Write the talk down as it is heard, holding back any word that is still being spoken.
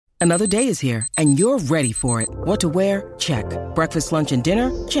Another day is here, and you're ready for it. What to wear? Check. Breakfast, lunch, and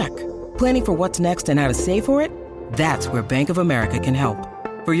dinner? Check. Planning for what's next and how to save for it? That's where Bank of America can help.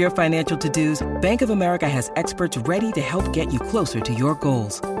 For your financial to-dos, Bank of America has experts ready to help get you closer to your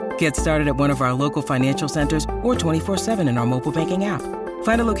goals. Get started at one of our local financial centers or 24/7 in our mobile banking app.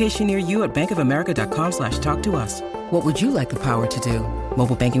 Find a location near you at bankofamerica.com/talktous. What would you like the power to do?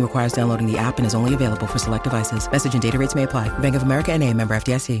 Mobile banking requires downloading the app and is only available for select devices. Message and data rates may apply. Bank of America N.A., member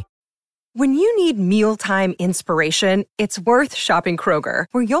FDIC. When you need mealtime inspiration, it's worth shopping Kroger,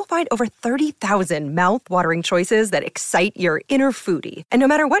 where you'll find over 30,000 mouth-watering choices that excite your inner foodie. And no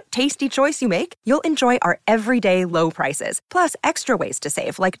matter what tasty choice you make, you'll enjoy our everyday low prices, plus extra ways to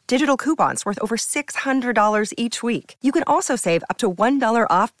save, like digital coupons worth over $600 each week. You can also save up to $1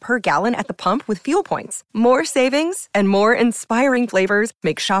 off per gallon at the pump with fuel points. More savings and more inspiring flavors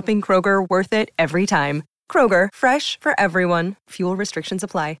make shopping Kroger worth it every time. Kroger, fresh for everyone. Fuel restrictions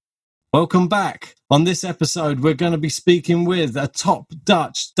apply. Welcome back. On this episode, we're going to be speaking with a top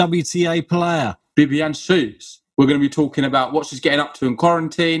Dutch WTA player, Bibiane Schoofs. We're going to be talking about what she's getting up to in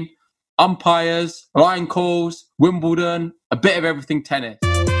quarantine, umpires, line calls, Wimbledon, a bit of everything tennis.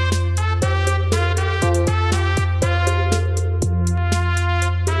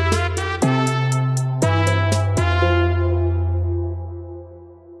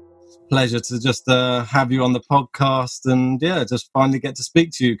 Pleasure to just have you on the podcast and just finally get to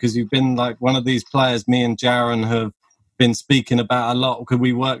speak to you, because you've been like one of these players me and Jaron have been speaking about a lot because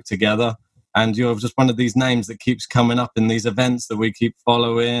we work together, and you're just one of these names that keeps coming up in these events that we keep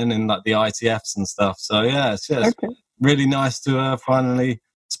following in like the ITFs and stuff. So it's just really nice to finally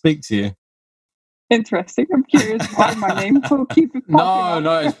speak to you. Interesting. I'm curious why my name will keep it popping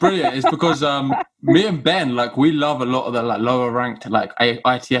No, it's brilliant. It's because me and Ben, we love a lot of the lower ranked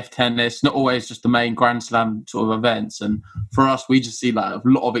ITF tennis, not always just the main Grand Slam sort of events. And for us, we just see a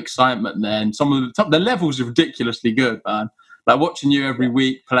lot of excitement there. And some of the levels are ridiculously good, man. Like watching you every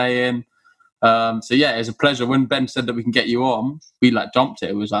week playing. It's a pleasure. When Ben said that we can get you on, we jumped it.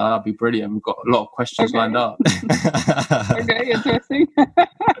 It was that'd be brilliant. We've got a lot of questions lined up. Okay, interesting.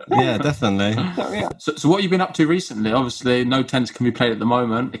 Yeah, definitely. So what have you been up to recently? Obviously, no tennis can be played at the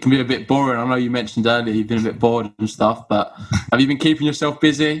moment. It can be a bit boring. I know you mentioned earlier you've been a bit bored and stuff, but have you been keeping yourself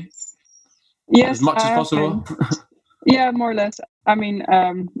busy? Yes, as much as possible. Yeah, more or less. I mean,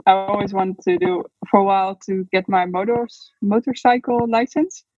 I always wanted to do for a while to get my motorcycle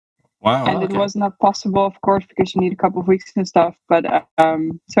license. Wow. And it was not possible, of course, because you need a couple of weeks and stuff. But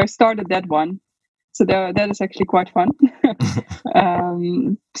so I started that one. So that is actually quite fun.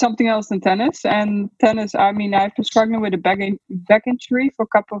 Something else than tennis. And tennis, I mean, I've been struggling with a back injury for a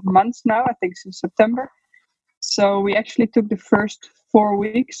couple of months now, I think since September. So we actually took the first 4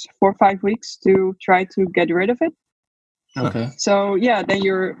 or 5 weeks to try to get rid of it. Okay. So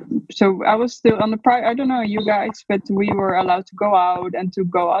I was still on the I don't know you guys, but we were allowed to go out and to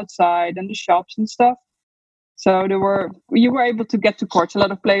go outside and the shops and stuff. So you were able to get to courts. A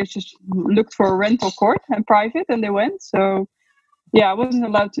lot of players just looked for a rental court and private, and they went. So I wasn't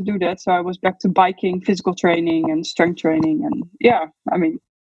allowed to do that. So I was back to biking, physical training, and strength training, and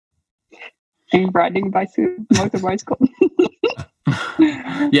and riding motorbicycle.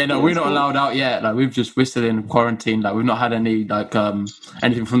 We're not allowed out yet. We're still in quarantine. We've not had any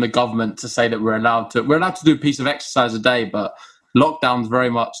anything from the government to say that we're allowed to do a piece of exercise a day, but lockdown's very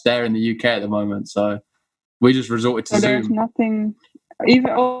much there in the UK at the moment. So we just resorted to Zoom. There's nothing, even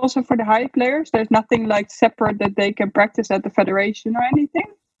also for the high players, there's nothing separate that they can practice at the federation or anything.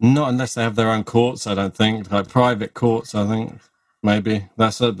 Not unless they have their own courts, I don't think. Private courts, I think. Maybe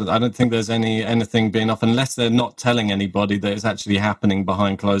but I don't think there's anything being off unless they're not telling anybody that it's actually happening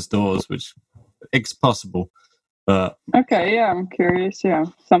behind closed doors, which it's possible. But I'm curious. Yeah,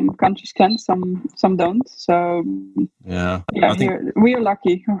 some countries can, some don't. So I think we are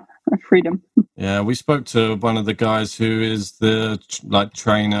lucky, freedom. Yeah, we spoke to one of the guys who is the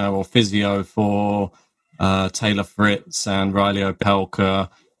trainer or physio for Taylor Fritz and Riley Opelka,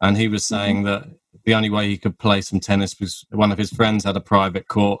 and he was saying that the only way he could play some tennis was one of his friends had a private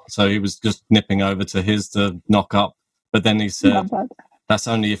court, so he was just nipping over to his to knock up. But then he said that's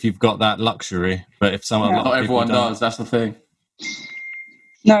only if you've got that luxury. But if not everyone does, that's the thing.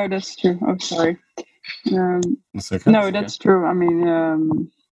 No, that's true. Oh, sorry. That's okay. No, that's true. I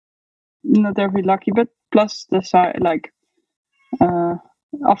mean, not every lucky, but plus the side,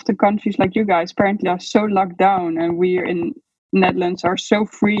 often countries like you guys apparently are so locked down, and we're in Netherlands are so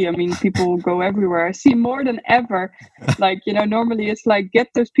free. I mean, people go everywhere. I see more than ever. Like, normally it's like, get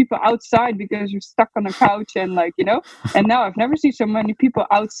those people outside because you're stuck on a couch and like, and now I've never seen so many people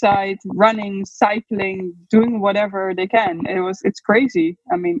outside running, cycling, doing whatever they can. It's crazy.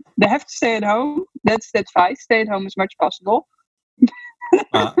 I mean, they have to stay at home. That's the advice. Stay at home as much as possible.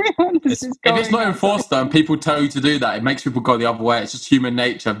 If it's not enforced though, and people tell you to do that, it makes people go the other way. It's just human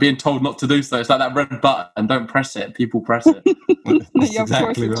nature. Being told not to do so, it's like that red button, and don't press it. People press it. That's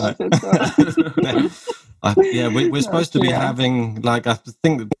exactly right. We're supposed to be having, like, I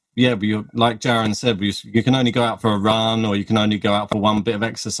think that, but like Jaron said, you can only go out for a run, or you can only go out for one bit of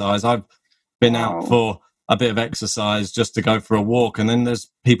exercise. I've been out for a bit of exercise just to go for a walk, and then there's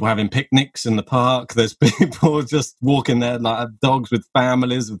people having picnics in the park. There's people just walking there, like dogs with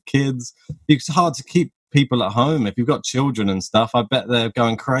families, with kids. It's hard to keep people at home. If you've got children and stuff, I bet they're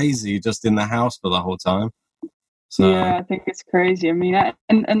going crazy just in the house for the whole time. So, yeah, I think it's crazy. I mean,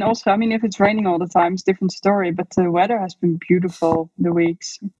 and also, I mean, if it's raining all the time, it's a different story. But the weather has been beautiful the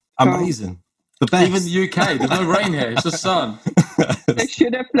weeks. Amazing. The best. Even the UK, there's no rain here. It's just sun. They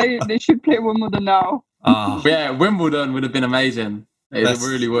should play Wimbledon now. Yeah, Wimbledon would have been amazing. It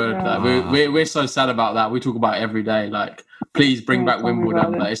really would. Yeah. Like, we're so sad about that. We talk about it every day. Like, please bring back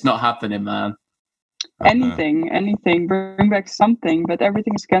Wimbledon, but it's not happening, man. Anything. Bring back something, but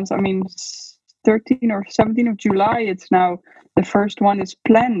everything is cancelled. I mean, 13 or 17 of July, it's now the first one is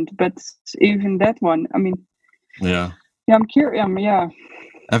planned, but even that one, I mean, I'm curious.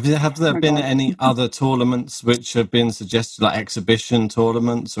 Have there been any other tournaments which have been suggested, like exhibition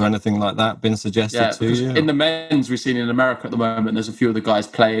tournaments or anything like that, been suggested to you? In the men's, we've seen in America at the moment, there's a few of the guys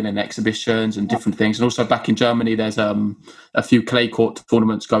playing in exhibitions and different things. And also back in Germany, there's a few clay court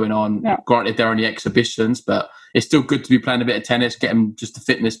tournaments going on. Yeah. Granted, they're only exhibitions, but it's still good to be playing a bit of tennis, getting just the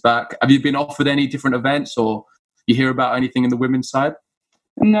fitness back. Have you been offered any different events, or you hear about anything in the women's side?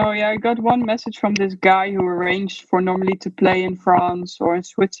 No, I got one message from this guy who arranged for normally to play in France or in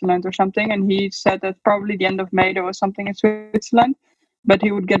Switzerland or something, and he said that probably the end of May there was something in Switzerland, but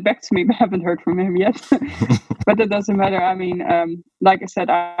he would get back to me. But I haven't heard from him yet. But it doesn't matter. I mean, like I said,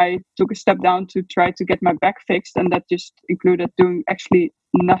 I took a step down to try to get my back fixed, and that just included doing actually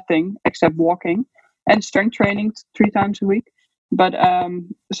nothing except walking and strength training 3 times a week. But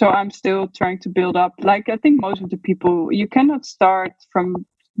so I'm still trying to build up. Like, I think most of the people, you cannot start from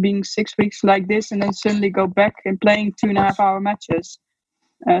being 6 weeks like this and then suddenly go back and playing 2.5-hour matches.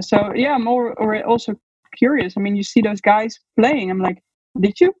 I'm also curious. I mean, you see those guys playing. I'm like,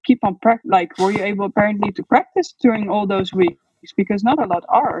 did you keep on like, were you able apparently to practice during all those weeks? Because not a lot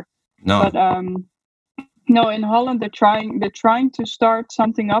are. No. But no, in Holland they're trying to start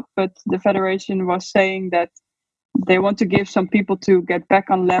something up, but the federation was saying that they want to give some people to get back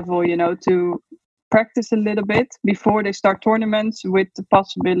on level, to practice a little bit before they start tournaments with the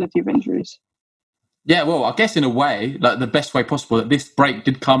possibility of injuries. Yeah, well, I guess in a way, like the best way possible, that this break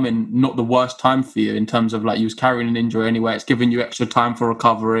did come in not the worst time for you in terms of like you was carrying an injury anyway. It's giving you extra time for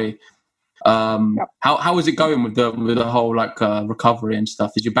recovery. Yep. How is it going with the whole like recovery and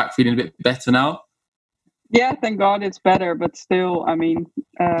stuff? Is your back feeling a bit better now? Yeah, thank God it's better, but still, I mean,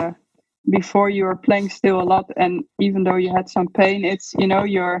 before you were playing still a lot, and even though you had some pain, it's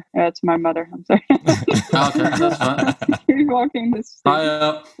it's my mother. I'm sorry. Okay, that's fine. She's walking this.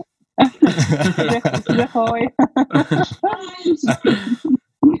 Hi. Ahoy.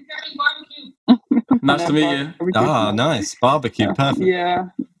 Nice to meet you. Nice barbecue, perfect. Yeah,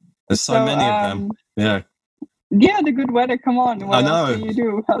 there's so many of them. Yeah, the good weather. Come on, what else do you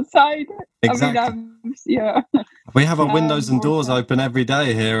do outside? Exactly. I mean, we have our windows and doors open every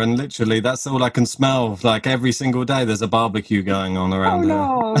day here, and literally that's all I can smell. Like every single day, there's a barbecue going on around here.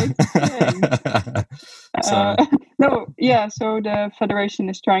 Oh no, it's So the federation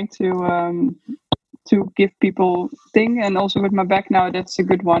is trying to give people thing, and also with my back now, that's a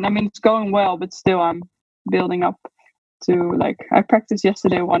good one. I mean, it's going well, but still, I'm building up to I practiced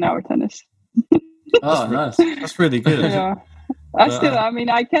yesterday 1-hour tennis. Oh, nice. That's really good. Yeah.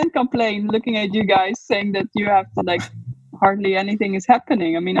 I can't complain looking at you guys saying that you have to hardly anything is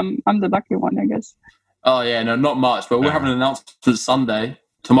happening. I mean, I'm the lucky one, I guess. Oh yeah, no, not much, but we're having an announcement Sunday,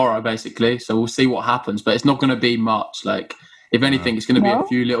 tomorrow basically, so we'll see what happens, but it's not going to be much. Like, if anything, it's going to be a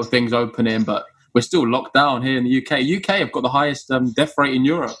few little things opening, but we're still locked down here in the UK. Have got the highest death rate in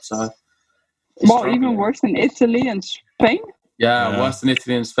Europe, so even worse than Italy and Spain. Yeah, worse than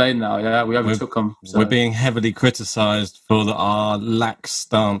Italy and Spain now. Yeah, we overtook them. So. We're being heavily criticised for our lax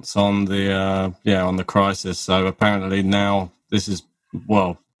stance on the crisis. So apparently now this is,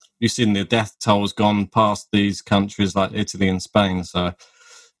 you've seen the death tolls gone past these countries like Italy and Spain. So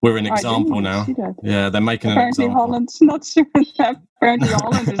we're an I didn't example even now. see that. Yeah, they're making Apparently an example. Holland's not sure. Apparently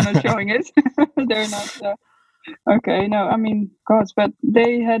Holland is not showing it. They're not. Okay, no, I mean, God, but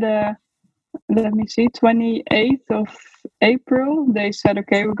they had let me see, 28th of April. They said,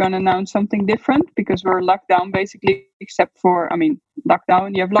 okay, we're going to announce something different because we're locked down basically, except for, I mean,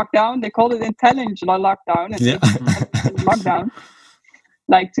 lockdown. You have lockdown. They called it intelligent lockdown. Yeah. Lockdown,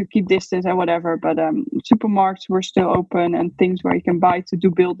 like to keep distance and whatever. But supermarkets were still open and things where you can buy to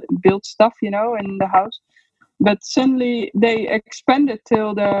do build stuff, in the house. But suddenly they expanded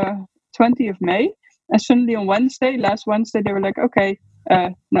till the 20th of May. And suddenly on last Wednesday, they were like, okay,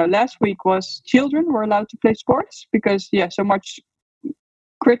 no, last week was children were allowed to play sports because, so much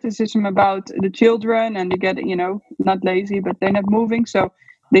criticism about the children and they get, not lazy, but they're not moving. So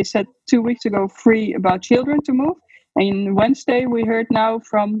they said 2 weeks ago, free about children to move. And Wednesday, we heard now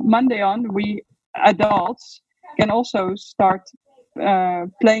from Monday on, we adults can also start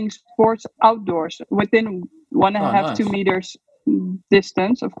playing sports outdoors within 1.5, 2 meters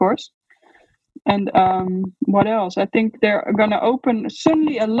distance, of course. And what else? I think they're going to open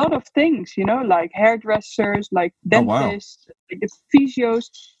suddenly a lot of things, like hairdressers, like dentists, like the physios.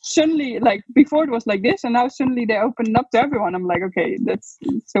 Suddenly, like before it was like this, and now suddenly they open up to everyone. I'm like, okay, that's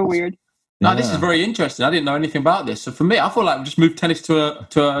so weird. No, this is very interesting. I didn't know anything about this. So for me, I thought like we just moved tennis to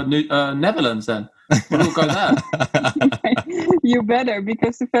Netherlands then. We'll go there. You better,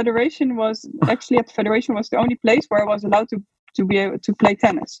 because the federation was the only place where I was allowed to be able to play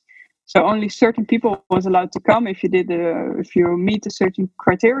tennis. So only certain people was allowed to come if you meet a certain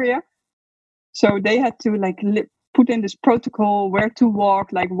criteria. So they had to put in this protocol where to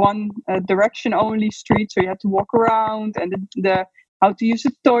walk, like one direction only street. So you had to walk around, and the how to use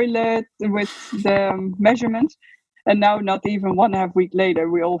the toilet with the measurements. And now, not even 1.5 week later,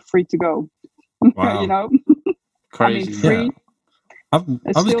 we're all free to go. Wow. Crazy. I mean,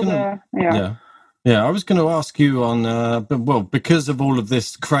 free. Yeah. I was going to ask you on, because of all of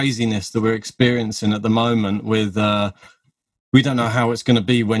this craziness that we're experiencing at the moment with, we don't know how it's going to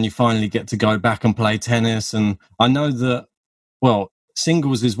be when you finally get to go back and play tennis. And I know that,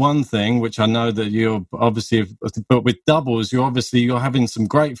 singles is one thing, which I know that you're obviously, but with doubles, you're having some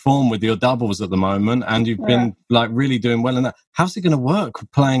great form with your doubles at the moment, and you've been really doing well in that. How's it going to work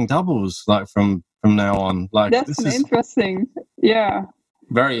playing doubles from now on? Like, that's interesting. Yeah.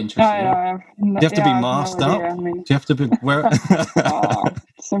 Very interesting. Do you have to be masked up? I mean, do you have to be where?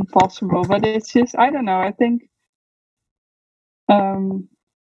 It's impossible, but it's just, I don't know. I think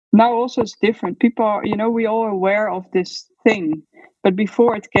now also it's different. People are, we all aware of this thing, but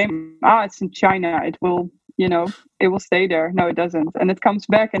before it came, it's in China. It will, it will stay there. No, it doesn't, and it comes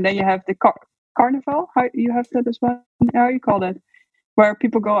back, and then you have the carnival. How you have that as well? How you call that? Where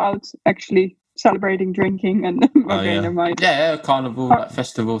people go out actually celebrating, drinking, and never mind. Yeah, carnival, like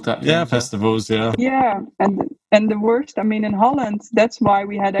festival type. Yeah, festivals. Yeah, and the worst. I mean, in Holland, that's why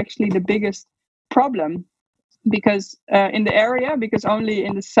we had actually the biggest problem, because in the area, because only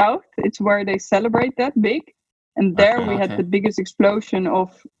in the south it's where they celebrate that big, and there we had the biggest explosion of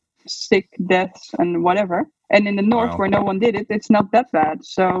sick deaths and whatever. And in the north, where no one did it, it's not that bad.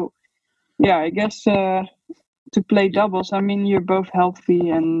 So yeah, I guess. To play doubles, I mean, you're both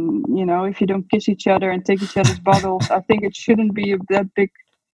healthy, and if you don't kiss each other and take each other's bottles, I think it shouldn't be that big,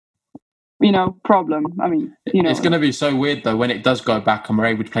 problem. I mean, it's going to be so weird though when it does go back and we're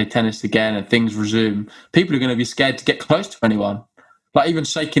able to play tennis again and things resume. People are going to be scared to get close to anyone, like even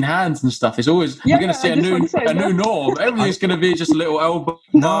shaking hands and stuff. It's always you're going to see a new norm. Everything's going to be just a little elbow.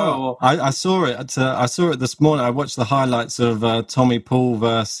 No, I saw it. I saw it this morning. I watched the highlights of Tommy Paul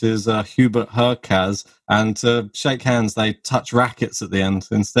versus Hubert Hurkacz, and to shake hands, they touch rackets at the end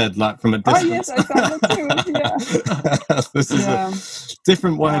instead, like from a distance. Oh yes, I saw that too. Yeah. This is a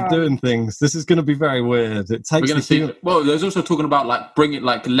different way of doing things. This is going to be very weird. It takes. We're going to see. Well, there's also talking about bringing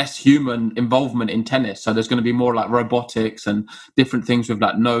less human involvement in tennis. So there's going to be more robotics and different things with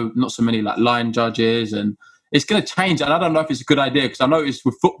not so many line judges, and it's going to change. And I don't know if it's a good idea, because I noticed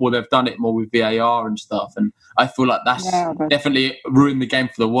with football they've done it more with VAR and stuff, and I feel like that's definitely ruined the game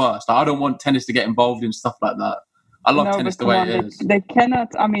for the worst. I don't want tennis to get involved in stuff like that. I love tennis the way it is. They cannot.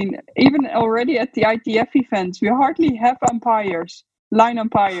 I mean, even already at the ITF events, we hardly have umpires. Line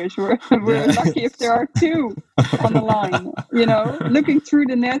umpires. We're lucky if there are two on the line. Looking through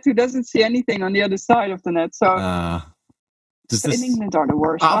the net, who doesn't see anything on the other side of the net. So. In England are the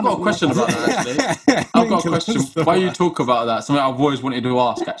worst. I've got a question about that, actually. I've got a question. While you talk about that, something I've always wanted to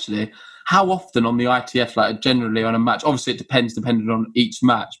ask, actually. How often on the ITF, generally on a match, obviously it depends depending on each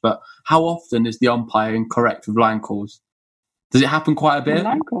match, but how often is the umpire incorrect with line calls? Does it happen quite a bit?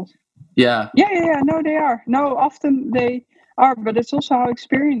 Line calls? Yeah. Yeah. No, they are. No, often are, but it's also how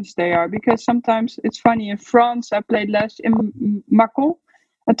experienced they are. Because sometimes it's funny. In France, I played last in Macon,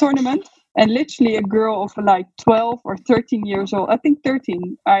 a tournament, and literally a girl of like 12 or 13 years old, I think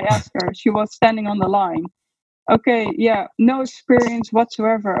 13, I asked her, she was standing on the line. Okay, yeah, no experience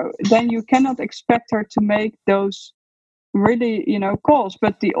whatsoever. Then you cannot expect her to make those really, calls.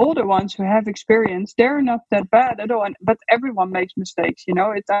 But the older ones who have experience, they're not that bad at all. But everyone makes mistakes,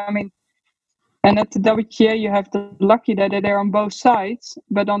 and at the WTA, you have the lucky that they're on both sides.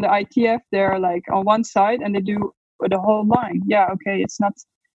 But on the ITF, they're like on one side and they do the whole line. Yeah, okay, it's not.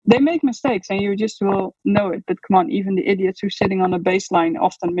 They make mistakes and you just will know it. But come on, even the idiots who are sitting on the baseline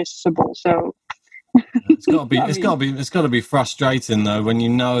often miss a ball. So it's got to be frustrating though when you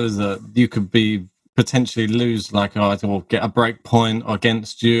know that you could be potentially lose, like, or get a break point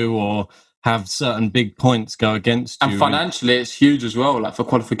against you, or have certain big points go against you. And financially, it's huge as well, like for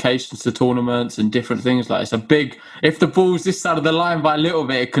qualifications to tournaments and different things. Like, it's a big, if the ball's this side of the line by a little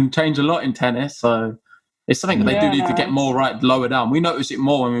bit, it can change a lot in tennis. So it's something that they do need to get more right, lower down. We notice it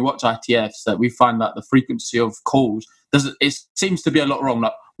more when we watch ITFs, that we find that the frequency of calls, it seems to be a lot wrong.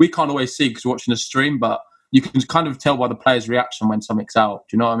 Like, we can't always see because we're watching the stream, but you can kind of tell by the player's reaction when something's out.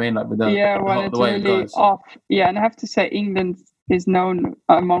 Do you know what I mean? Like with when it's way really it goes. off. Yeah, and I have to say England is known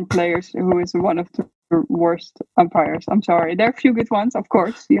among players who is one of the worst umpires. I'm sorry. There are a few good ones, of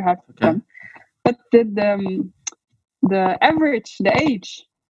course. You have them. But the average, the age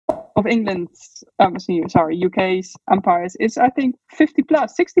of England's, UK's umpires is, I think, 50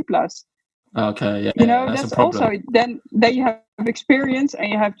 plus, 60 plus. Okay, yeah. That's also, then you have experience and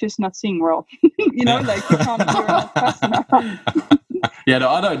you have just not seen well. Like you can't do it fast enough. Yeah, no,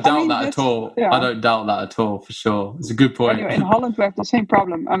 I don't doubt that at all. Yeah. I don't doubt that at all, for sure. It's a good point. Anyway, in Holland, we have the same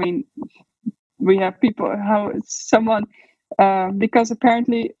problem. I mean, we have people,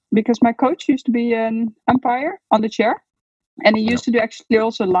 because my coach used to be an umpire on the chair, and he used to do actually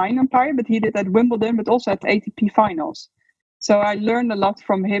also line umpire, but he did at Wimbledon, but also at the ATP finals. So I learned a lot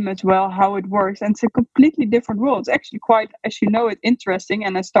from him as well, how it works. And it's a completely different world. It's actually quite, as you know, interesting.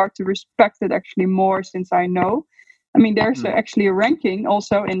 And I start to respect it actually more since I know. I mean, there's actually a ranking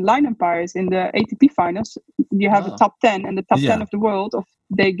also in line umpires in the ATP finals. You have a top 10 and the top 10 of the world.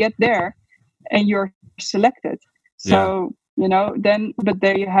 They get there and you're selected. So, but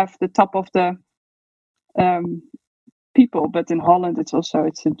there you have the top of the people. But in Holland, it's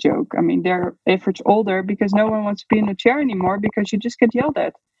a joke. I mean, they're average older because no one wants to be in a chair anymore because you just get yelled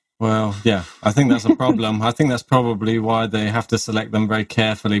at. Well, yeah, I think that's a problem. I think that's probably why they have to select them very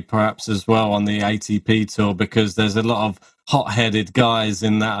carefully, perhaps as well on the ATP tour, because there's a lot of hot-headed guys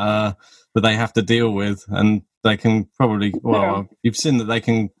in that they have to deal with, and they can probably, you've seen that they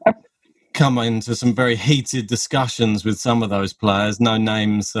can come into some very heated discussions with some of those players. No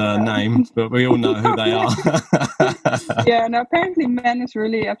names named, but we all know who they are. Yeah, and apparently men is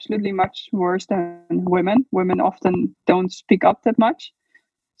really absolutely much worse than women. Women often don't speak up that much.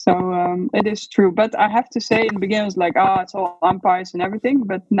 So it is true. But I have to say in the beginning, it was like, it's all umpires and everything.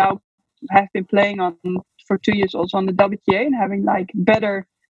 But now I have been playing for 2 years also on the WTA and having like better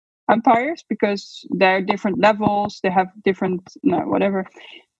umpires because they're different levels. They have different, whatever.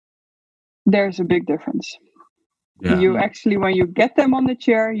 There's a big difference. Yeah. You actually, when you get them on the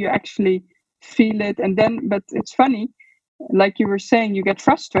chair, you actually feel it. And then, but it's funny, like you were saying, you get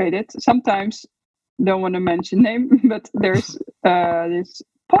frustrated. Sometimes, don't want to mention name, but there's this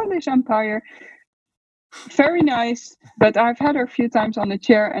Polish umpire, very nice, but I've had her a few times on the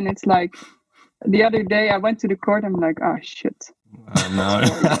chair, and it's like the other day I went to the court. I'm like, oh shit! Oh no!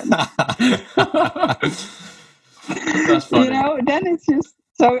 That's funny. Then it's just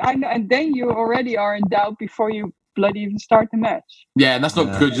so I know, and then you already are in doubt before you bloody even start the match. Yeah, and that's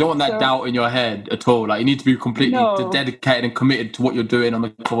not good. You don't want that doubt in your head at all. Like, you need to be completely dedicated and committed to what you're doing on the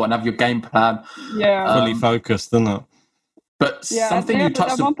court and have your game plan. Yeah, fully focused, isn't it? But something you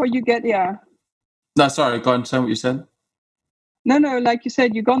touched on. At one point, you get No, sorry. Go on. Say what you said. No. Like you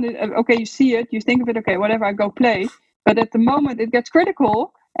said, you you see it, you think of it. Okay, whatever. I go play. But at the moment, it gets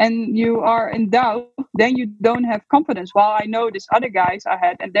critical, and you are in doubt. Then you don't have confidence. While I know these other guys I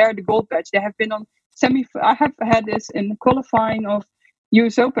had, and they're the gold badge. They have been on I have had this in qualifying of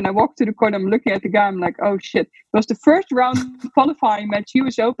US Open. I walked to the court. I'm looking at the guy. I'm like, oh shit! It was the first round qualifying match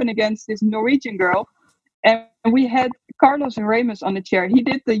US Open against this Norwegian girl. And we had Carlos Ramos on the chair. He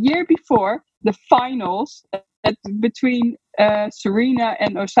did the year before the finals between Serena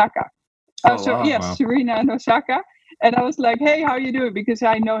and Osaka. Serena and Osaka. And I was like, hey, how you doing? Because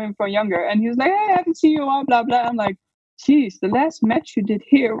I know him from younger. And he was like, hey, I haven't seen you all, blah, blah. I'm like, geez, the last match you did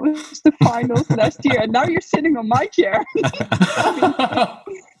here was the finals last year. And now you're sitting on my chair.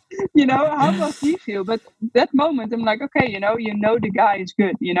 You know, how does he feel? But that moment, I'm like, okay, you know the guy is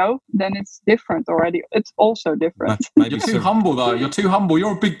good, you know, then it's different already. It's also different. Maybe You're too humble, though. You're too humble.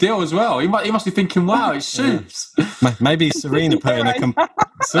 You're a big deal as well. He must be thinking, wow, it's Schoofs. Maybe Serena put in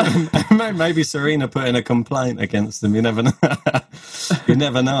maybe Serena put in a complaint against him. You never know. You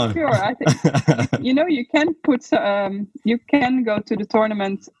never know. Sure, I think you know, you can put you can go to the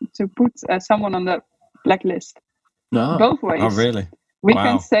tournament to put someone on the blacklist. No. Both ways. Oh, really? We Wow.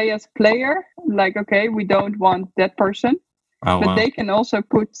 can say as player, like, okay, we don't want that person. Oh, But wow. they can also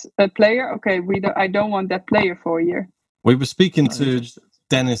put a player, okay, I don't want that player for a year. We were speaking to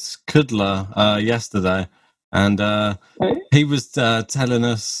Dennis Kudler yesterday, and he was telling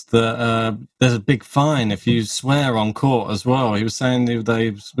us that there's a big fine if you swear on court as well. He was saying they were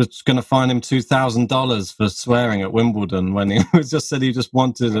going to fine him $2,000 for swearing at Wimbledon when he just said he just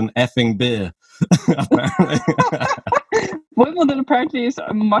wanted an effing beer. Apparently. Wimbledon apparently is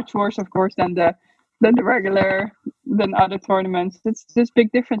much worse, of course, than the other tournaments. It's this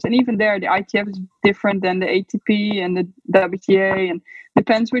big difference, and even there, the ITF is different than the ATP and the WTA, and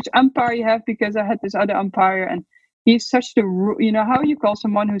depends which umpire you have. Because I had this other umpire, and he's such you know how you call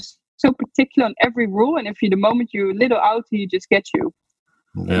someone who's so particular on every rule, and if the moment you little out, he just gets you.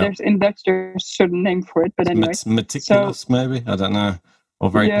 Yeah. In Dutch there's a certain name for it, but anyway, meticulous, maybe, I don't know. Or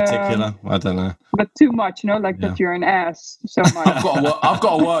very particular, I don't know. But too much, you know, like that you're an ass so much. I've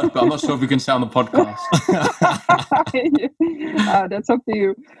got a word, but I'm not sure if we can say on the podcast. That's up to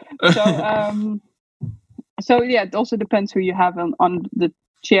you. So yeah, it also depends who you have on the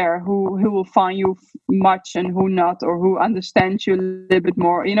chair, who will fine you much and who not, or who understands you a little bit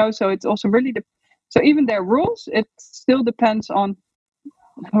more, you know. So it's also really so even their rules, it still depends on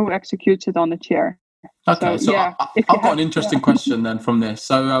who executes it on the chair. Okay, so yeah, I've got an interesting question then from this.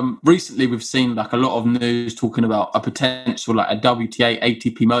 So recently we've seen like a lot of news talking about a potential like a WTA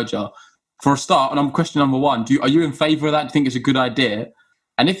ATP merger. For a start, and question number one, are you in favour of that? Do you think it's a good idea?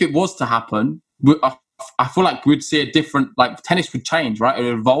 And if it was to happen, I feel like we'd see a different, like tennis would change, right? It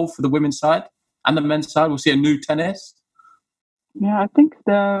would evolve for the women's side and the men's side. We'll see a new tennis. Yeah, I think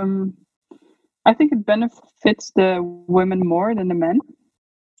it benefits the women more than the men.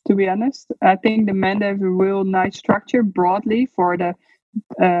 To be honest, I think the men have a real nice structure broadly for the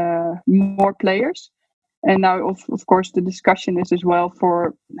more players, and now of course the discussion is as well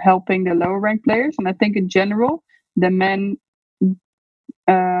for helping the lower ranked players. And I think in general the men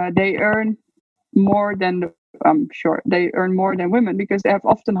they earn more than I'm sure they earn more than women because they have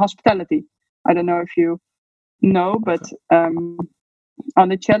often hospitality. I don't know if you know, but on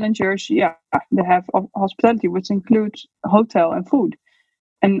the challengers, yeah, they have hospitality, which includes hotel and food.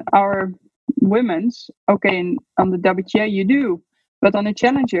 And our women's, okay, on the WTA you do, but on the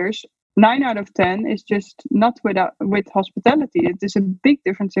challengers, 9 out of 10 is just not with hospitality. It is a big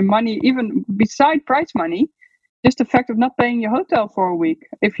difference in money, even beside prize money. Just the fact of not paying your hotel for a week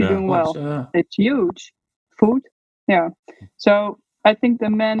if you're doing well, it's huge. Food, yeah. So I think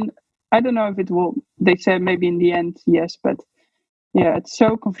the men, I don't know if it will. They said maybe in the end, yes, but. Yeah, it's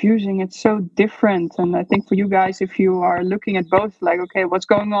so confusing. It's so different. And I think for you guys, if you are looking at both, like, okay, what's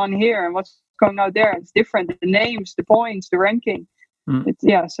going on here and what's going on there? It's different. The names, the points, the ranking.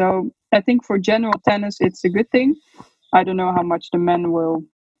 So I think for general tennis, it's a good thing. I don't know how much the men will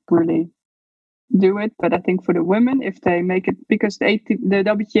really do it. But I think for the women, if they make it, because the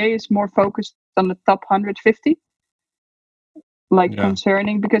WTA is more focused on the top 150,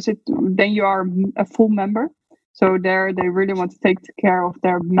 concerning, because then you are a full member. So there, they really want to take care of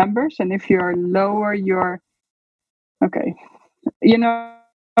their members. And if you're lower, you're okay. You know,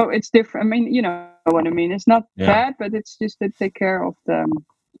 it's different. I mean, you know what I mean. It's not bad, but it's just to take care of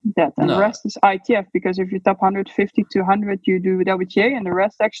that. And the rest is ITF, because if you're top 150 to 100, you do WTA, and the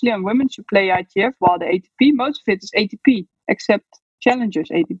rest actually on women you play ITF, while the ATP, most of it is ATP, except Challengers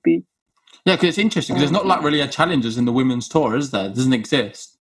ATP. Yeah, because it's interesting, because there's not like really a Challengers in the women's tour, is there? It doesn't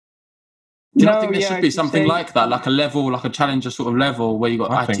exist. Do you not think there should be something like that, like a level, like a Challenger sort of level, where you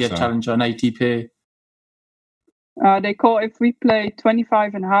got ITF Challenger and ATP? They call, if we play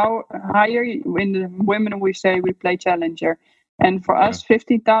 25 and higher, in the women we say we play Challenger. And for us,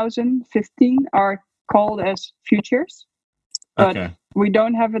 15 are called as futures. But we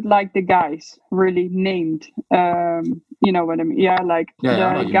don't have it like the guys really named. You know what I mean? Yeah, like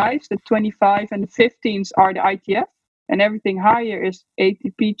the guys, the 25 and the 15s are the ITF. And everything higher is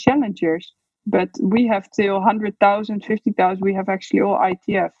ATP Challengers. But we have till 100,000, 50,000, we have actually all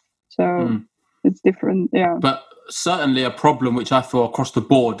ITF. So it's different, yeah. But certainly a problem which I feel across the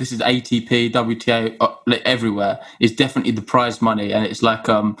board, this is ATP, WTA, everywhere, is definitely the prize money. And it's like,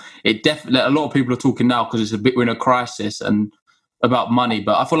 it definitely, a lot of people are talking now because we're in a crisis, and about money,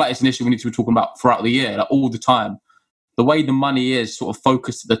 but I feel like it's an issue we need to be talking about throughout the year, like all the time. The way the money is sort of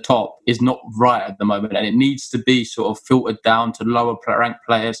focused at the top is not right at the moment, and it needs to be sort of filtered down to lower ranked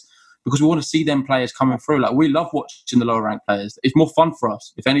players, because we want to see them players coming through. Like, we love watching the lower ranked players. It's more fun for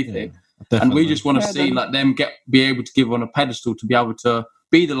us, if anything. And we just want to see like them be able to give on a pedestal to be able to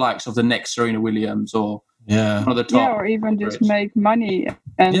be the likes of the next Serena Williams or one of the top. Yeah, or even just make money.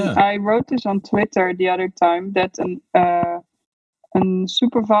 And I wrote this on Twitter the other time that a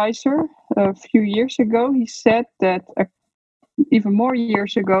supervisor a few years ago, he said that even more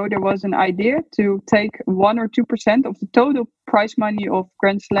years ago, there was an idea to take 1 or 2% of the total prize money of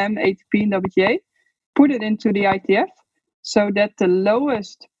Grand Slam, ATP, and WTA, put it into the ITF, so that the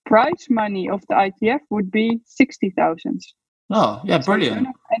lowest prize money of the ITF would be 60,000. Oh, yeah, brilliant. So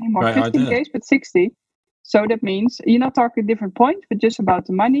not anymore 15Ks, but 60. So that means you're not talking different points, but just about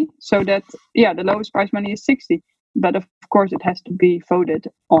the money. So that, the lowest prize money is 60. But of course, it has to be voted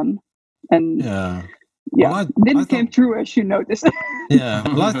on. And didn't came true, as you noticed.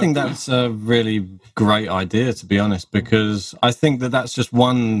 Well, I think that's a really great idea, to be honest, because I think that's just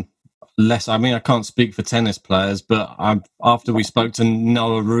one less. I mean, I can't speak for tennis players, but after we spoke to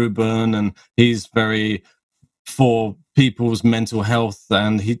Noah Rubin, and he's very for people's mental health,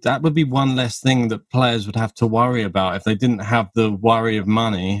 and that would be one less thing that players would have to worry about if they didn't have the worry of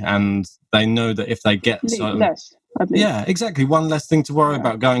money, and they know that if they get less. Yeah, exactly. One less thing to worry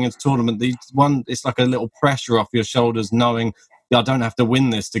about going into tournament. It's like a little pressure off your shoulders, knowing I don't have to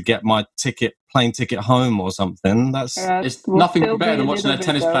win this to get my plane ticket home or something. It's nothing better than watching a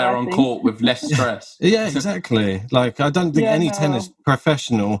tennis player on court with less stress. Yeah, exactly. Like, I don't think any tennis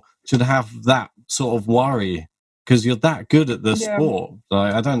professional should have that sort of worry, because you're that good at the sport.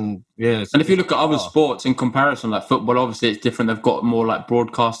 Like, I don't. Yeah. And if you look at other sports in comparison, like football, obviously it's different. They've got more like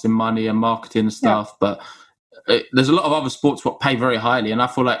broadcasting money and marketing and stuff, but there's a lot of other sports that pay very highly, and I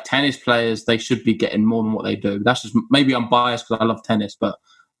feel like tennis players, they should be getting more than what they do. That's just, maybe I'm biased because I love tennis, but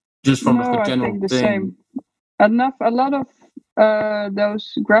just from like a general thing. Same. A lot of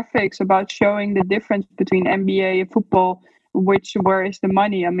those graphics about showing the difference between NBA and football, where is the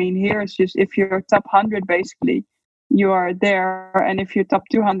money? I mean, here it's just, if you're top 100, basically, you are there, and if you're top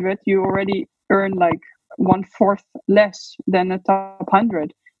 200, you already earn like 1/4 less than a top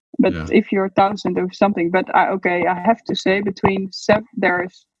 100. But if you're 1,000 or something, but I have to say,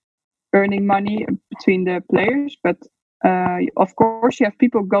 there's earning money between the players, but of course you have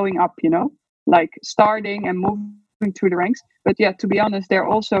people going up, like starting and moving through the ranks. But to be honest, there are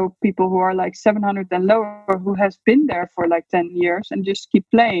also people who are like 700 and lower, who has been there for like 10 years and just keep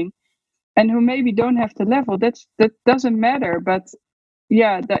playing, and who maybe don't have the level. That doesn't matter, but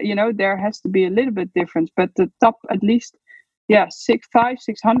there has to be a little bit difference. But the top, at least.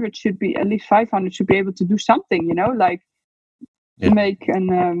 600 should be, at least 500 should be able to do something,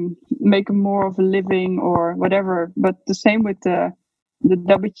 make more of a living or whatever. But the same with the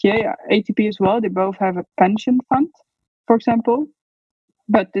WTA, ATP as well. They both have a pension fund, for example.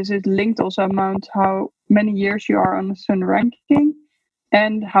 But this is linked also amount how many years you are on a certain ranking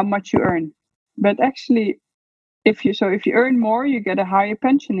and how much you earn. But actually, if you earn more, you get a higher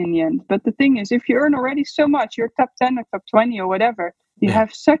pension in the end. But the thing is, if you earn already so much, you're top 10 or top 20 or whatever, you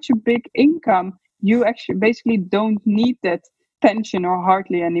have such a big income, you actually basically don't need that pension or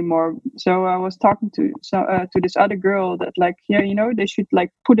hardly anymore. So I was talking to this other girl that they should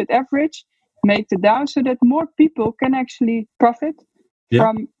like put it average, make it down, so that more people can actually profit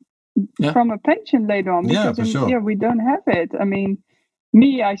from a pension later on. Because we don't have it. I mean,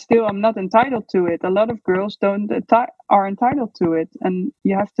 I'm not entitled to it. A lot of girls are entitled to it, and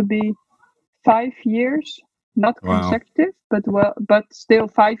you have to be 5 years, not consecutive, but still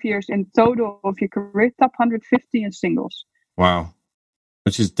 5 years in total of your career, top 150 in singles. Wow,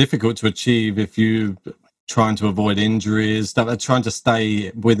 which is difficult to achieve if you trying to avoid injuries. That they're trying to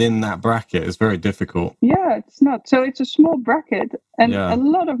stay within that bracket is very difficult. Yeah, it's not. So it's a small bracket and a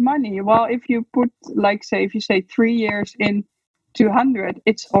lot of money. Well, if you put if you say 3 years in 200,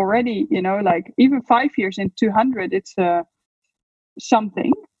 it's already, even 5 years in 200, it's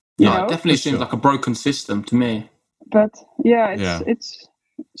something. It definitely seems like a broken system to me. But it's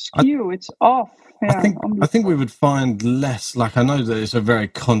skew, it's off. I think we would find less. Like, I know that it's a very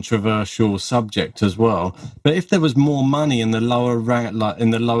controversial subject as well, but if there was more money in the lower rank, like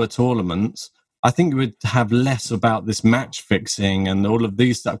in the lower tournaments, I think we would have less about this match fixing and all of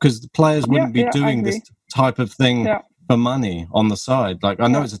these stuff, because the players wouldn't be doing this type of thing for money on the side. Like, I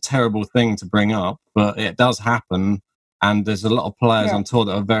know it's a terrible thing to bring up, but it does happen, and there's a lot of players on tour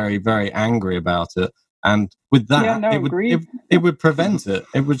that are very, very angry about it. And with that, it would prevent it.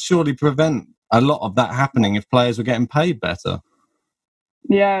 It would surely prevent a lot of that happening if players were getting paid better.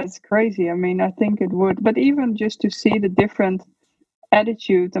 Yeah, it's crazy. I mean, I think it would. But even just to see the different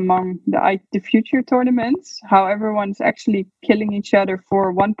attitude among the future tournaments, how everyone's actually killing each other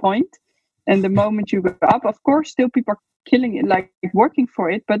for 1 point. And the moment you go up, of course, still people are killing it, like working for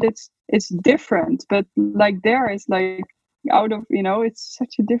it, but it's different. But like there is like out of, it's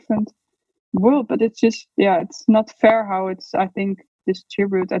such a different world. But it's just, it's not fair how it's, I think,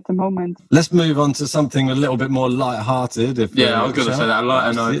 distributed at the moment. Let's move on to something a little bit more light-hearted. I was going to say that,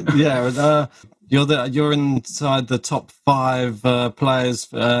 lighter note. Yeah, you're inside the top 5 players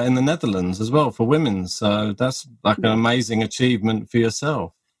in the Netherlands as well for women. So that's like an amazing achievement for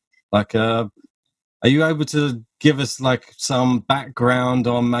yourself. Like, are you able to give us like some background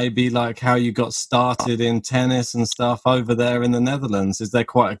on maybe like how you got started in tennis and stuff over there in the Netherlands? Is there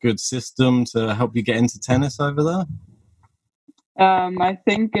quite a good system to help you get into tennis over there? I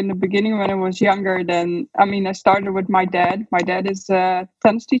think in the beginning when I was younger, I started with my dad. My dad is a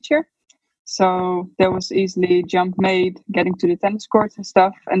tennis teacher. So there was easily jump made, getting to the tennis courts and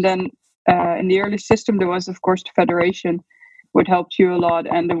stuff. And then in the early system, there was, of course, the federation, which helped you a lot.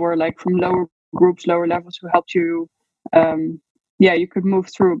 And there were like from lower groups, lower levels who helped you. You could move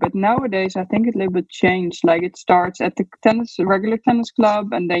through. But nowadays, I think it a little bit changed. Like it starts at the regular tennis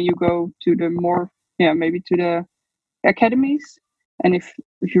club, and then you go to the more, maybe to the academies. And if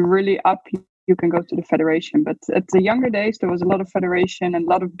you're really up, you can go to the federation. But at the younger days, there was a lot of federation and a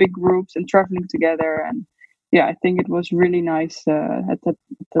lot of big groups and traveling together. And I think it was really nice at that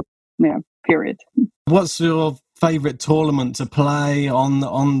period. What's your favorite tournament to play on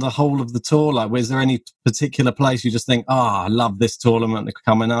the whole of the tour? Like, was there any particular place you just think, I love this tournament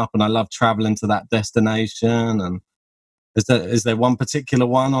coming up and I love traveling to that destination? And is there one particular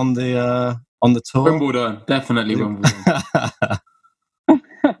one on the tour? Wimbledon, definitely Wimbledon.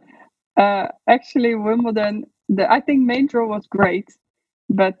 Actually, Wimbledon, I think main draw was great,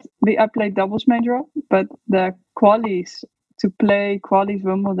 but I played doubles main draw. But the qualies, to play qualies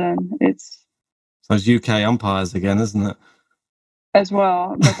Wimbledon, it's those UK umpires again, isn't it? As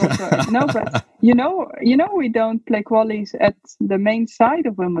well, but also no, but we don't play qualies at the main side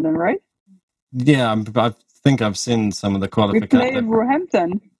of Wimbledon, right? Yeah, I think I've seen some of the qualifications. We play at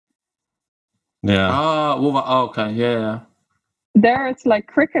Roehampton. Yeah. Okay, yeah. There it's like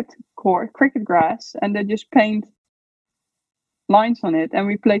cricket grass, and they just paint lines on it, and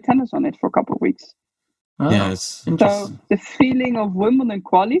we play tennis on it for a couple of weeks. Yes. So the feeling of Wimbledon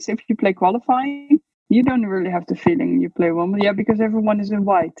qualies, if you play qualifying, you don't really have the feeling you play Wimbledon. Yeah, because everyone is in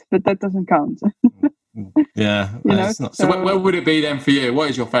white, but that doesn't count. Yeah. So where would it be then for you? What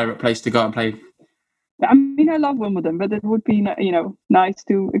is your favourite place to go and play? I mean, I love Wimbledon, but it would be, nice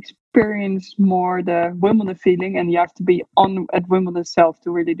to experience more the Wimbledon feeling, and you have to be at Wimbledon itself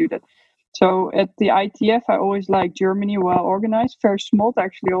to really do that. So at the ITF, I always like Germany, well organized. Very small,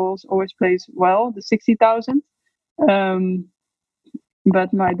 actually always plays well, the 60,000.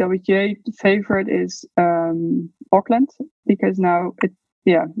 But my WTA favorite is Auckland, because now a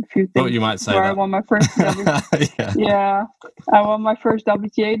few things. Oh, you might say that. I won my first I won my first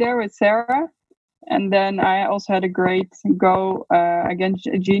WTA there with Sarah. And then I also had a great go against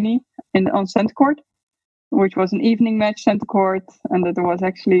Jeannie on center court, which was an evening match center court, and that was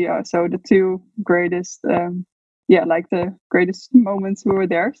actually so the two greatest, the greatest moments we were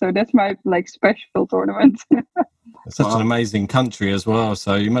there. So that's my special tournament. It's such an amazing country as well.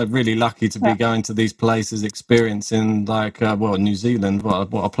 So you're really lucky to be going to these places, experiencing New Zealand. What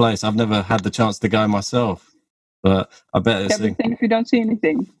a place! I've never had the chance to go myself. But I bet it's everything if you don't see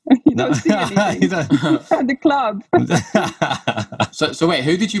anything. You don't see anything. At the club. So wait,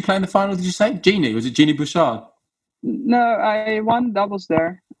 who did you play in the final, did you say? Jeannie? Was it Jeannie Bouchard? No, I won doubles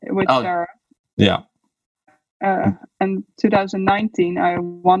there with Sarah. Yeah. And 2019, I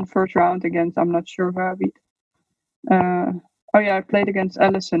won first round against, I'm not sure who I beat. I played against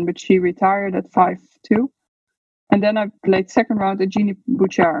Allison, but she retired at 5-2. And then I played second round at Jeannie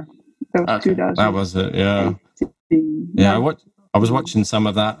Bouchard. That was it, yeah. Yeah, I was watching some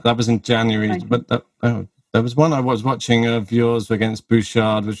of that. That was in January, but there was one I was watching of yours against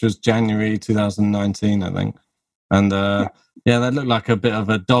Bouchard, which was January 2019, I think. And that looked like a bit of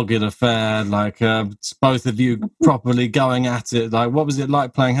a dogged affair, like both of you properly going at it. Like, what was it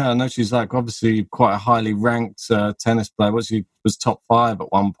like playing her? I know she's obviously quite a highly ranked tennis player. She was top 5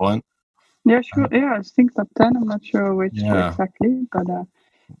 at one point. Yeah, sure. I think top 10. I'm not sure which exactly, but.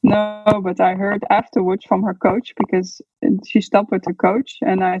 No, but I heard afterwards from her coach, because she stopped with her coach,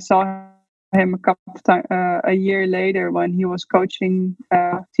 and I saw him a couple of times a year later when he was coaching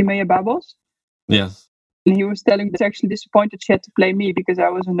Timea Babos. Yes. And he was telling me he's actually disappointed she had to play me because I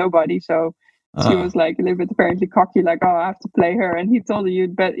was a nobody. So She was like a little bit apparently cocky, like, oh, I have to play her. And he told her,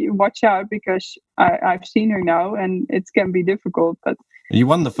 you'd watch out because I've seen her now and it can be difficult. But you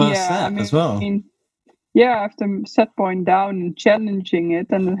won the first set as well. Yeah, after set point down and challenging it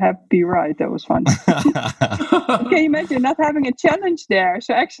and then have to be right. That was fun. Can you imagine not having a challenge there?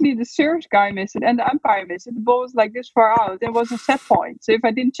 So actually the service guy missed it and the umpire missed it. The ball was like this far out. It was a set point. So if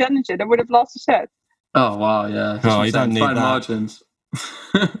I didn't challenge it, I would have lost the set. Oh, wow, yeah. Oh, you don't need fine that. Margins.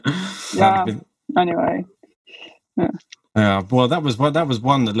 Yeah, anyway. Yeah, well, that was one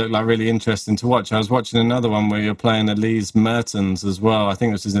that looked like really interesting to watch. I was watching another one where you're playing Elise Mertens as well. I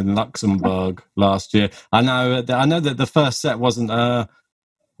think this was in Luxembourg last year. I know that the first set wasn't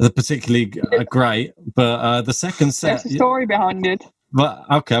particularly great, but the second set. There's a story behind it. But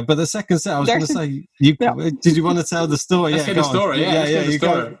the second set, I was going to say, did you want to tell the story? Let's hear the story.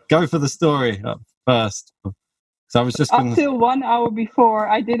 Yeah, go for the story first. So I was just up till 1 hour before,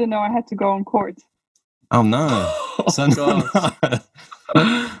 I didn't know I had to go on court. Oh no! God.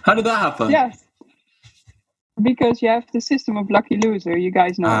 How did that happen? Yes, because you have the system of lucky loser. You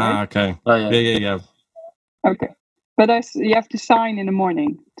guys know, right? Okay. Oh, yeah. Yeah. Okay, but you have to sign in the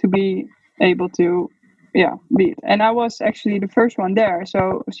morning to be able to, beat. And I was actually the first one there.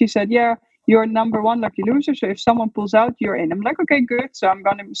 So she said, "Yeah, you're number one lucky loser. So if someone pulls out, you're in." I'm like, "Okay, good." So I'm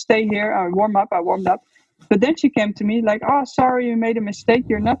gonna stay here. I warmed up. But then she came to me like, "Oh, sorry, you made a mistake.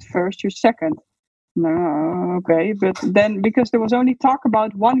 You're not first. You're second." No, okay, but then because there was only talk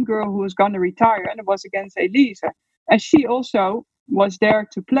about one girl who was going to retire, and it was against Elise, and she also was there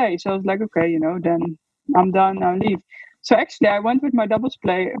to play. So I was like, okay, then I'm done. I'll leave. So actually, I went with my doubles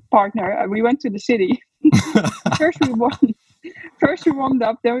play partner. We went to the city. First we warmed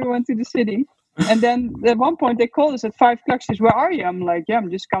up, then we went to the city, and then at one point they called us at 5 o'clock. She says, "Where are you?" I'm like, "Yeah, I'm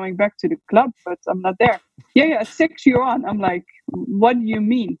just coming back to the club, but I'm not there." Yeah, at 6 you're on. I'm like, "What do you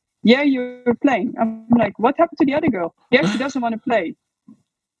mean?" "Yeah, you're playing." I'm like, "What happened to the other girl?" "Yeah, she doesn't want to play."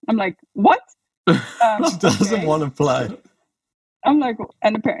 I'm like, "What?" She doesn't want to play. I'm like,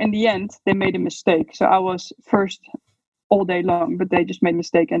 and in the end, they made a mistake. So I was first all day long, but they just made a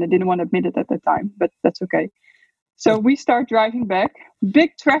mistake and I didn't want to admit it at the time, but that's okay. So we start driving back,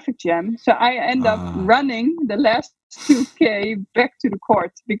 big traffic jam. So I end up running the last 2K back to the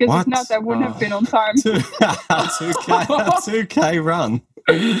court because if not, I wouldn't have been on time. 2K run.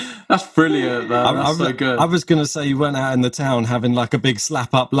 That's brilliant, man. That's so good. I was going to say you went out in the town having like a big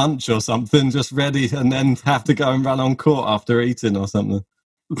slap up lunch or something, just ready, and then have to go and run on court after eating or something.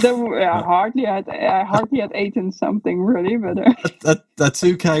 I hardly had eaten something really, but a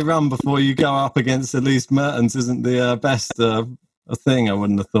 2K run before you go up against Elise Mertens isn't the best thing. I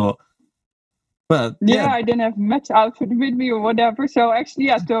wouldn't have thought. But yeah, I didn't have match outfit with me or whatever. So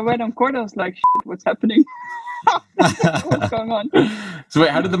actually, so I went on court. I was like, "Shit, what's happening?" What's going on? So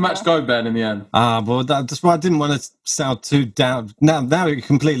wait, how did the match go, Ben, in the end? Well, that's why I didn't want to sound too down. Now you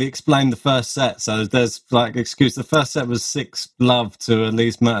completely explained the first set, so there's like excuse. The first set was 6-love to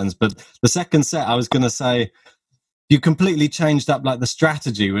Elise Mertens, but the second set, I was going to say, you completely changed up like the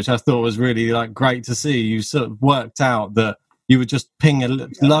strategy, which I thought was really like great to see. You sort of worked out that you would just ping a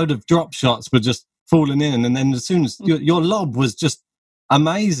load of drop shots were just falling in, and then as soon as your lob was just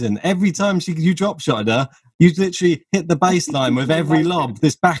amazing. Every time you drop shotted her, you literally hit the baseline with every lob,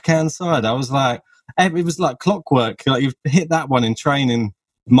 this backhand side. I was like, it was like clockwork. Like you've hit that one in training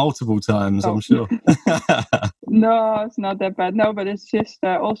multiple times, I'm sure. No, it's not that bad. No, but it's just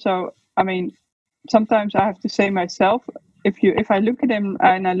also, I mean, sometimes I have to say myself, if I look at him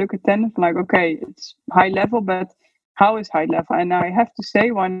and I look at tennis, I'm like, okay, it's high level, but how is high level? And I have to say,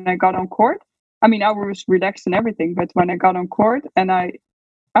 when I got on court, I mean, I was relaxed and everything, but when I got on court and I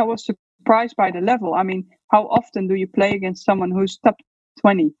was surprised by the level. I mean, how often do you play against someone who's top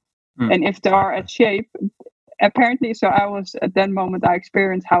 20? And if they are at shape, apparently, so I was at that moment, I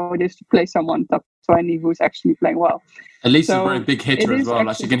experienced how it is to play someone top 20 who's actually playing well. Elise is a very big hitter as well. Actually,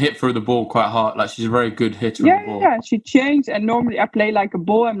 like she can hit through the ball quite hard. Like she's a very good hitter of the ball. Yeah, she changed. And normally I play like a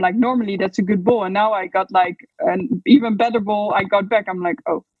ball. I'm like, normally that's a good ball. And now I got like an even better ball. I got back. I'm like,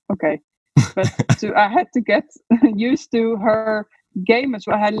 oh, okay. But I had to get used to her game as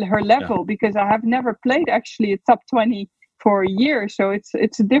well, her level, because I have never played actually a top 20 for a year. So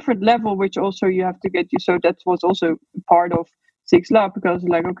it's a different level, which also you have to get you. So that was also part of 6-love, because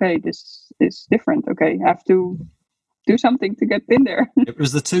like, okay, this is different. Okay, I have to do something to get in there. It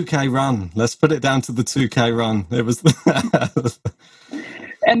was the 2K run. Let's put it down to the 2K run. It was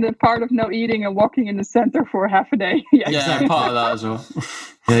and the part of no eating and walking in the center for half a day. Yeah, part of that as well.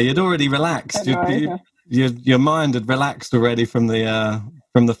 Yeah, you'd already relaxed. Your mind had relaxed already from the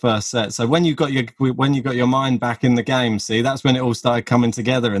from the first set. So when you got your mind back in the game, see, that's when it all started coming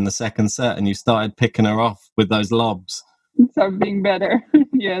together in the second set, and you started picking her off with those lobs. So being better.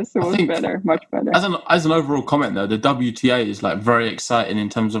 Yes, it was better, much better. As an overall comment though, the WTA is like very exciting in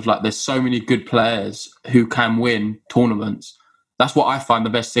terms of like there's so many good players who can win tournaments. That's what I find the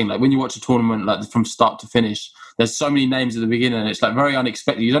best thing. Like when you watch a tournament like from start to finish, there's so many names at the beginning and it's like very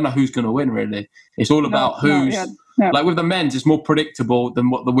unexpected. You don't know who's going to win really. It's all about who's like with the men's, it's more predictable than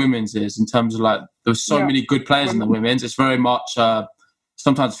what the women's is in terms of like there's so many good players in the women's. It's very much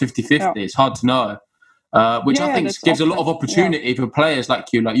sometimes 50-50. It's hard to know. Which I think gives a lot of opportunity for players like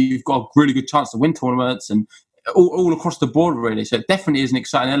you. Like you've got a really good chance to win tournaments and all across the board, really. So it definitely is an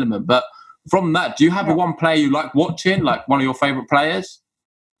exciting element. But from that, do you have one player you like watching, like one of your favourite players?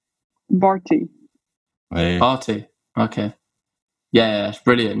 Barty. Hey. Barty. Okay. Yeah, it's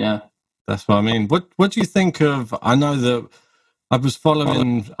brilliant. Yeah, that's what I mean. What do you think of? I know that I was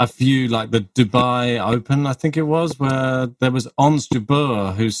following a few, like the Dubai Open, I think it was, where there was Ons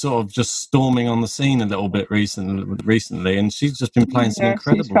Jabeur, who's sort of just storming on the scene a little bit recently, and she's just been playing some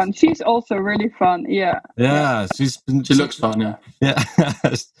incredible. She's fun. She's also really fun. Yeah. Yeah, she looks fun. Yeah. Yeah,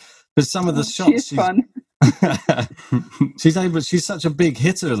 but some of the shots, she's fun. She's such a big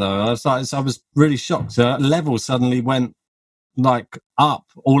hitter, though. I was really shocked. Her level suddenly went like up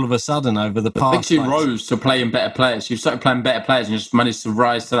all of a sudden over the past. I think she rose to playing better players. She started playing better players and just managed to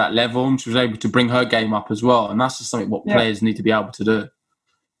rise to that level, and she was able to bring her game up as well. And that's just something what players need to be able to do.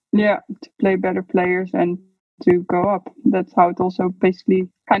 Yeah, to play better players and to go up. That's how it also basically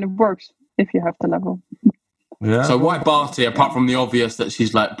kind of works if you have the level. Yeah. So why Barty, apart from the obvious that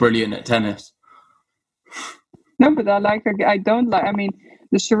she's like brilliant at tennis? No, but I like her. I don't like. I mean,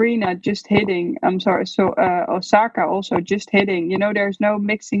 the Serena just hitting. I'm sorry. So Osaka also just hitting. You know, there's no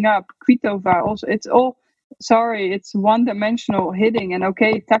mixing up. Kvitova also. It's all. Sorry, it's one-dimensional hitting and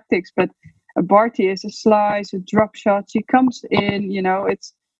tactics. But a Barty is a slice, a drop shot. She comes in. You know,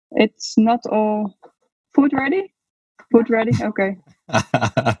 it's not all foot ready. Foot ready. Okay.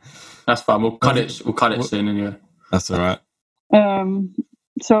 That's fine. We'll cut it. We'll cut it soon anyway. That's all right.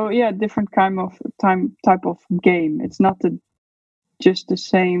 So yeah, different type of game. It's not just the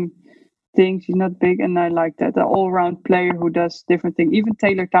same thing. She's not big, and I like that. The all-round player who does different things. Even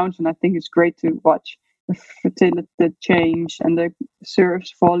Taylor Townsend, I think, is great to watch. The change and the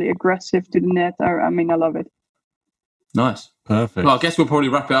serves, volley, aggressive to the net. I mean, I love it. Nice. Perfect. Well, I guess we'll probably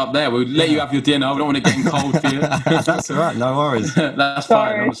wrap it up there. We'll let you have your dinner. I don't want to get cold for you. That's all right. No worries. That's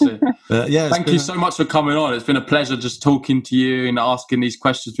fine, honestly. Thank you so much for coming on. It's been a pleasure just talking to you and asking these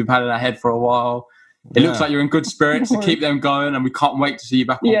questions we've had in our head for a while. It looks like you're in good spirits, so keep them going, and we can't wait to see you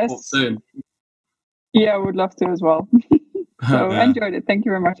back on court soon. Yeah, I would love to as well. So enjoyed it. Thank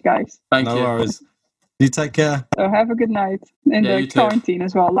you very much, guys. Thank you. No worries. You take care. So have a good night in the quarantine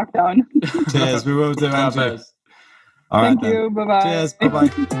as well, lockdown. Cheers. We will do, Andrew. All right, Thank you. Bye-bye. Cheers. Bye-bye.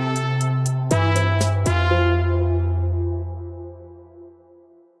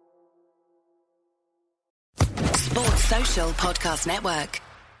 Sports Social Podcast Network.